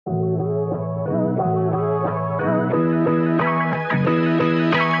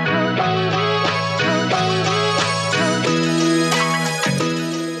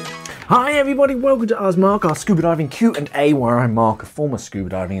everybody, welcome to us, Mark, our scuba diving Q&A, where I, Mark, a former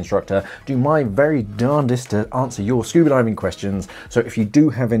scuba diving instructor, do my very darndest to answer your scuba diving questions. So if you do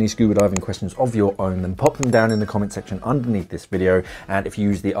have any scuba diving questions of your own, then pop them down in the comment section underneath this video, and if you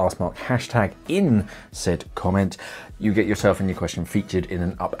use the Ask Mark hashtag in said comment, you get yourself and your question featured in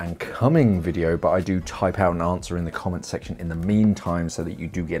an up and coming video. But I do type out an answer in the comment section in the meantime, so that you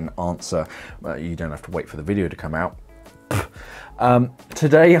do get an answer. You don't have to wait for the video to come out.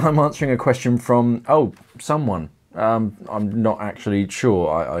 Today I'm answering a question from, someone. I'm not actually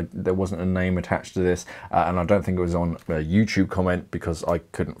sure. There wasn't a name attached to this, and I don't think it was on a YouTube comment because I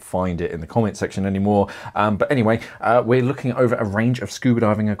couldn't find it in the comment section anymore. But anyway, we're looking over a range of scuba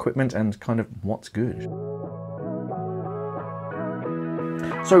diving equipment and kind of what's good.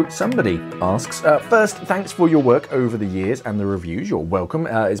 So somebody asks, first, thanks for your work over the years and the reviews. You're welcome.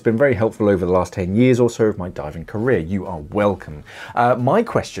 It's been very helpful over the last 10 years or so of my diving career. You are welcome. My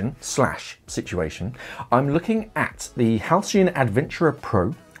question / situation, I'm looking at the Halcyon Adventurer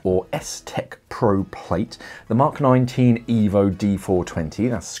Pro or S-tek Pro plate, the MK19 Evo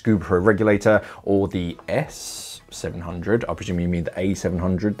D420, that's Scuba Pro regulator, or the S700, I presume you mean the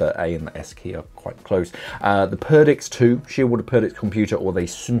A700, the A and the S key are quite close. The Perdix 2 shearwater Perdix computer, or the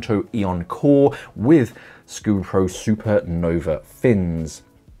Sunto Eon Core with Scuba Pro supernova fins.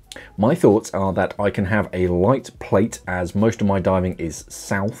 My thoughts are that I can have a light plate, as most of my diving is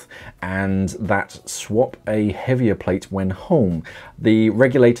south, and that swap a heavier plate when home. The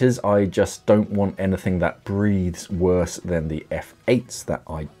regulators, I just don't want anything that breathes worse than the F8s that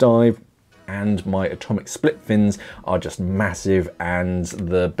I dive. And my atomic split fins are just massive, and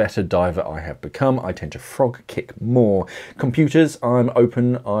the better diver I have become, I tend to frog kick more. Computers, I'm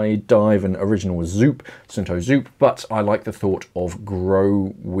open. I dive an original Zoop, Sunto Zoop, but I like the thought of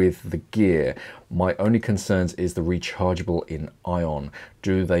grow with the gear. My only concerns is the rechargeable in ion.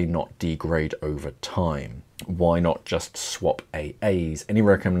 Do they not degrade over time? Why not just swap AAs? Any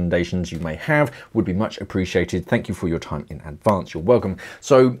recommendations you may have would be much appreciated. Thank you for your time in advance. You're welcome.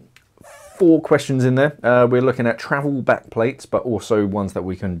 So, 4 questions in there. We're looking at travel back plates, but also ones that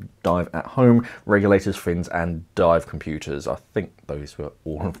we can dive at home, regulators, fins, and dive computers. I think those were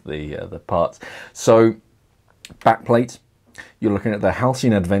all of the parts. So back plate, you're looking at the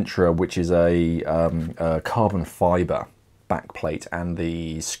Halcyon Adventurer, which is a carbon fiber back plate, and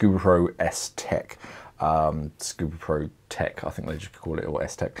the Scuba Pro S-tek. Scuba Pro Tech, I think they just call it, or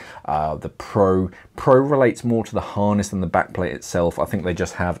S-tek. The Pro relates more to the harness than the backplate itself. I think they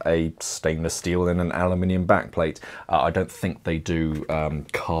just have a stainless steel and an aluminium backplate. I don't think they do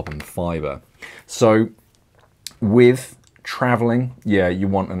carbon fiber. So with traveling, yeah, you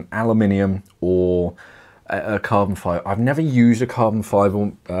want an aluminium or a carbon fiber. I've never used a carbon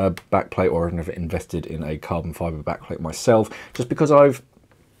fiber backplate, or I've never invested in a carbon fiber backplate myself, just because I've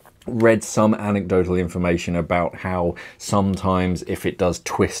read some anecdotal information about how sometimes if it does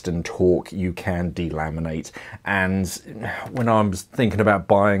twist and torque, you can delaminate. And when I was thinking about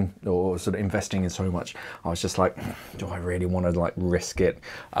buying or sort of investing in so much, I was just like, do I really want to like risk it?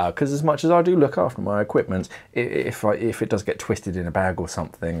 Because as much as I do look after my equipment, if it does get twisted in a bag or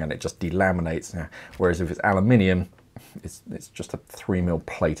something and it just delaminates, whereas if it's aluminium, it's just a 3mm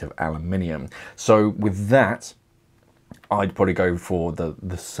plate of aluminium. So with that, I'd probably go for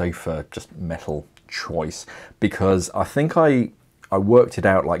the safer, just metal choice, because I think I worked it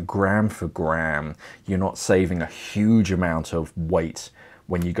out like gram for gram. You're not saving a huge amount of weight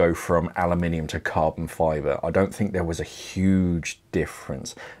when you go from aluminium to carbon fiber. I don't think there was a huge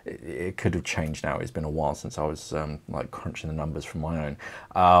difference. It could have changed now. It's been a while since I was like crunching the numbers from my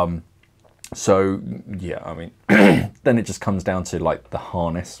own. So yeah, I mean, then it just comes down to like the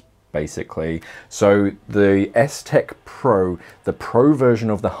harness, basically. So the S-tek Pro, the Pro version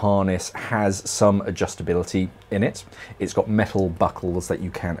of the harness, has some adjustability in it. It's got metal buckles that you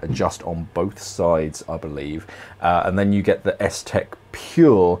can adjust on both sides, I believe. And then you get the S-tek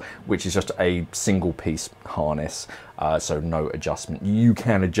Pure, which is just a single piece harness, so no adjustment. You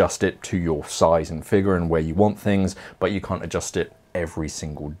can adjust it to your size and figure and where you want things, but you can't adjust it every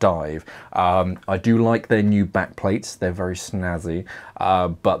single dive. I do like their new back plates. They're very snazzy,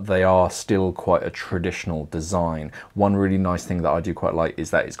 but they are still quite a traditional design. One really nice thing that I do quite like is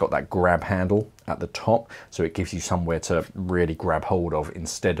that it's got that grab handle at the top, so it gives you somewhere to really grab hold of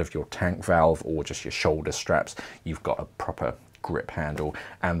instead of your tank valve or just your shoulder straps. You've got a proper grip handle,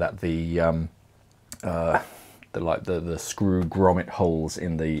 and that the screw grommet holes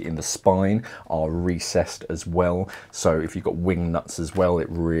in the spine are recessed as well. So if you've got wing nuts as well, it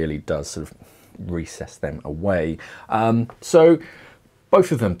really does sort of recess them away. So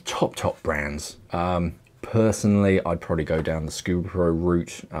both of them top brands. Personally, I'd probably go down the Scuba Pro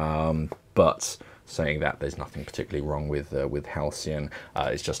route. But saying that, there's nothing particularly wrong with Halcyon.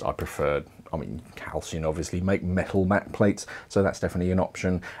 It's just I prefer, I mean, Halcyon obviously make metal back plates, so that's definitely an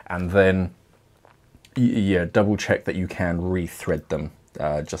option. And then, yeah, double check that you can rethread them.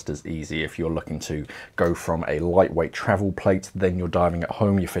 Just as easy if you're looking to go from a lightweight travel plate, then you're diving at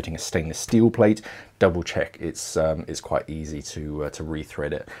home, you're fitting a stainless steel plate. Double check it's quite easy to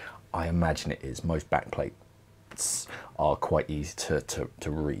rethread it. I imagine it is. Most back plates are quite easy to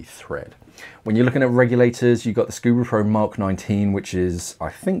rethread. When you're looking at regulators, you've got the Scuba Pro Mark 19, which is, I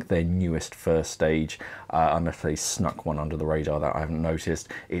think, their newest first stage, unless they snuck one under the radar that I haven't noticed.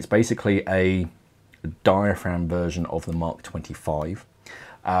 It's basically a diaphragm version of the Mark 25.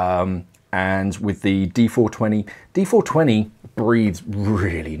 And with the D420 breathes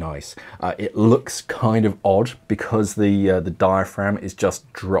really nice. It looks kind of odd because the diaphragm is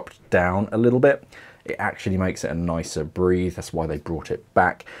just dropped down a little bit. It actually makes it a nicer breathe. That's why they brought it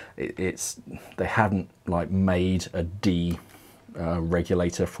back. They hadn't like made a D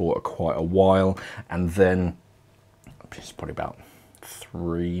regulator for quite a while, and then it's probably about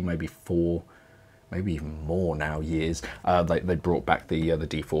 3, maybe 4, maybe even more now years, they brought back the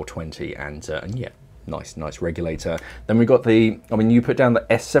D420, and yeah, nice regulator. Then we got the, I mean, you put down the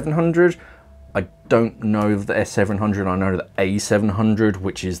S700. I don't know the S700. I know the A700,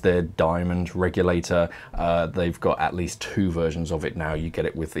 which is their diamond regulator. They've got at least 2 versions of it now. You get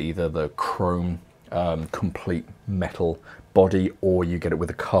it with either the chrome complete metal body, or you get it with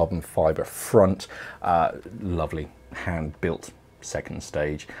a carbon fiber front. Lovely hand built second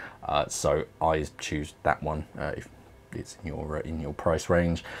stage. So I choose that one if it's in your price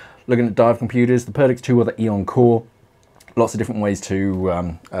range. Looking at dive computers, the Perdix 2 or the Eon Core. Lots of different ways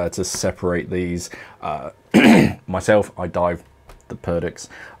to separate these. Myself, I dive the Perdix,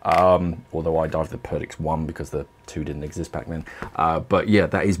 although I dive the Perdix 1 because the 2 didn't exist back then. But yeah,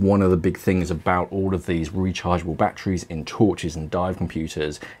 that is one of the big things about all of these rechargeable batteries in torches and dive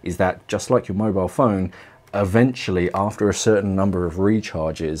computers, is that just like your mobile phone, eventually after a certain number of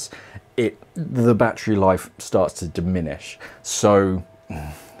recharges, the battery life starts to diminish. So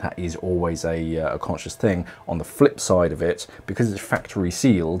that is always a conscious thing. On the flip side of it, because it's factory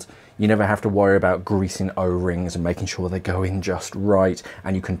sealed, you never have to worry about greasing O-rings and making sure they go in just right,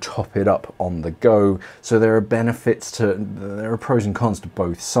 and you can top it up on the go. So there are there are pros and cons to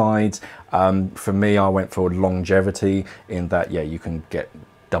both sides. For me, I went for longevity in that, yeah, you can get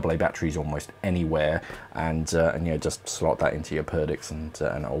AA batteries almost anywhere, and yeah, just slot that into your Perdix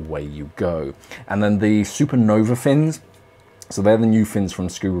and away you go. And then the supernova fins. So they're the new fins from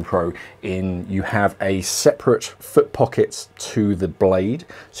Scuba Pro. You have a separate foot pocket to the blade,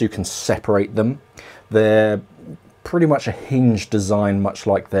 so you can separate them. They're pretty much a hinge design, much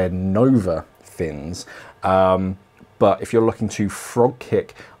like their Nova fins. But if you're looking to frog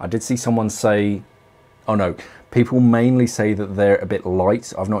kick, I did see someone say, oh no, people mainly say that they're a bit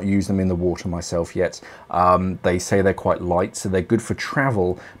light. I've not used them in the water myself yet. They say they're quite light, so they're good for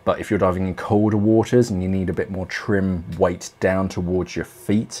travel, but if you're diving in colder waters and you need a bit more trim weight down towards your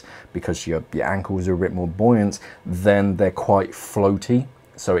feet because your ankles are a bit more buoyant, then they're quite floaty,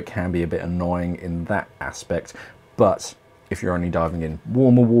 so it can be a bit annoying in that aspect. But if you're only diving in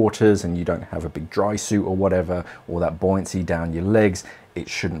warmer waters and you don't have a big dry suit or whatever, or that buoyancy down your legs, it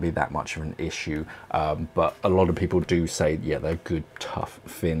shouldn't be that much of an issue. But a lot of people do say, yeah, they're good, tough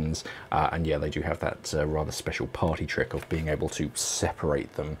fins. And yeah, they do have that rather special party trick of being able to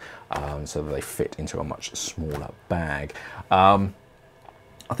separate them so that they fit into a much smaller bag. I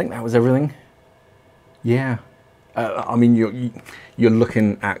think that was everything. Yeah. I mean, you're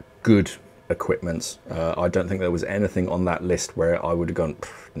looking at good equipment. I don't think there was anything on that list where I would have gone,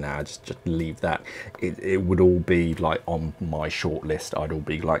 nah, just leave that. It would all be like on my short list. I'd all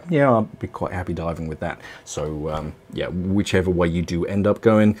be like, yeah, I'd be quite happy diving with that. So yeah, whichever way you do end up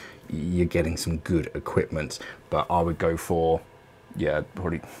going, you're getting some good equipment. But I would go for, yeah,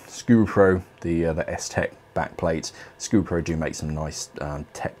 probably Scuba Pro, the S-tek backplate. Scuba Pro do make some nice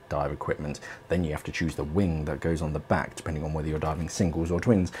tech dive equipment. Then you have to choose the wing that goes on the back, depending on whether you're diving singles or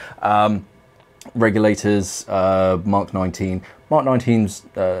twins. Regulators, Mark 19. Mark 19's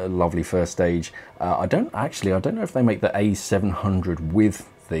lovely first stage. I don't know if they make the A700 with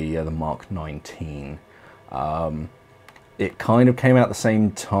the Mark 19. It kind of came out the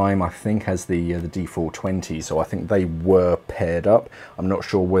same time, I think, as the D420, so I think they were paired up. I'm not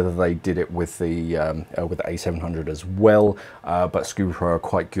sure whether they did it with the A700 as well, but Scuba Pro are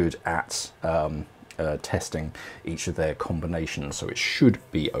quite good at testing each of their combinations, so it should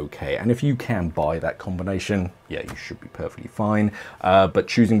be okay. And if you can buy that combination, yeah, you should be perfectly fine. But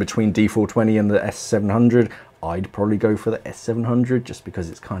choosing between D420 and the S700, I'd probably go for the S700 just because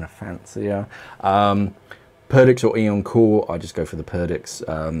it's kind of fancier. Perdix or Eon Core, I just go for the Perdix.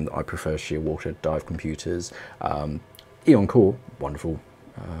 I prefer sheer water dive computers. Eon Core, wonderful,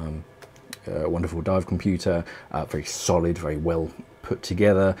 wonderful dive computer, very solid, very well put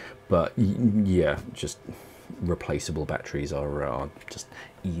together, but yeah, just replaceable batteries are just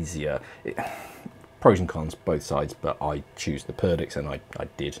easier. Pros and cons, both sides, but I choose the Perdix, and I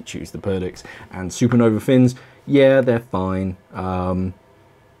did choose the Perdix. And supernova fins, yeah, they're fine.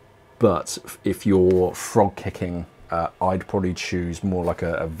 But if you're frog kicking, I'd probably choose more like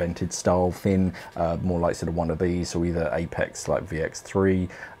a vented style fin, more like sort of one of these, so either Apex like VX3,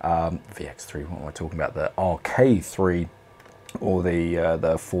 VX3, what am I talking about, the RK3, or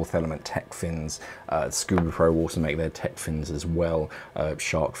the Fourth Element tech fins. Scuba Pro also make their tech fins as well.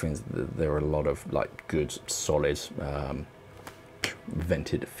 Shark fins, there are a lot of like good, solid,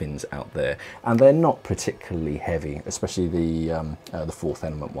 vented fins out there, and they're not particularly heavy, especially the Fourth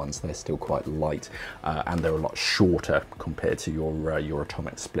Element ones. They're still quite light, and they're a lot shorter compared to your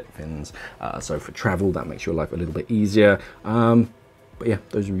atomic split fins. So for travel, that makes your life a little bit easier. But yeah,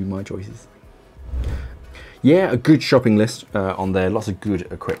 those would be my choices. Yeah, a good shopping list on there. Lots of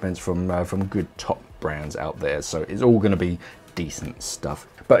good equipment from good top brands out there. So it's all going to be decent stuff.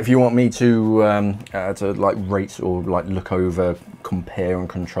 But if you want me to like rate or like look over, compare and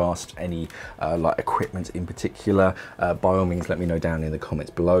contrast any like equipment in particular, by all means let me know down in the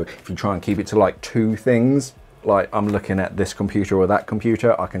comments below. If you try and keep it to like 2 things, like I'm looking at this computer or that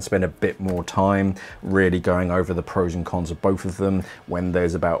computer, I can spend a bit more time really going over the pros and cons of both of them. When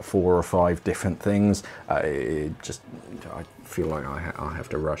there's about 4 or 5 different things, I feel like I have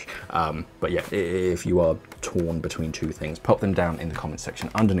to rush. But yeah, if you are torn between 2 things, pop them down in the comment section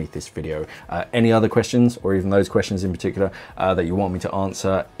underneath this video. Any other questions, or even those questions in particular that you want me to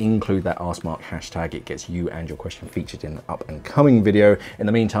answer, include that AskMark hashtag. It gets you and your question featured in an up and coming video. In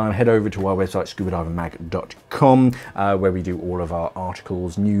the meantime, head over to our website, scubadivermag.com, where we do all of our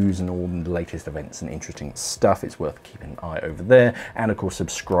articles, news, and all the latest events and interesting stuff. It's worth keeping an eye over there. And of course,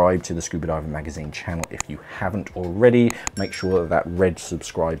 subscribe to the Scuba Diving Magazine channel if you haven't already. Make sure that red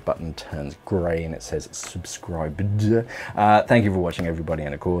subscribe button turns grey and it says subscribed. Thank you for watching, everybody,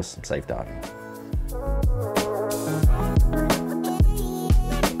 and of course, safe diving.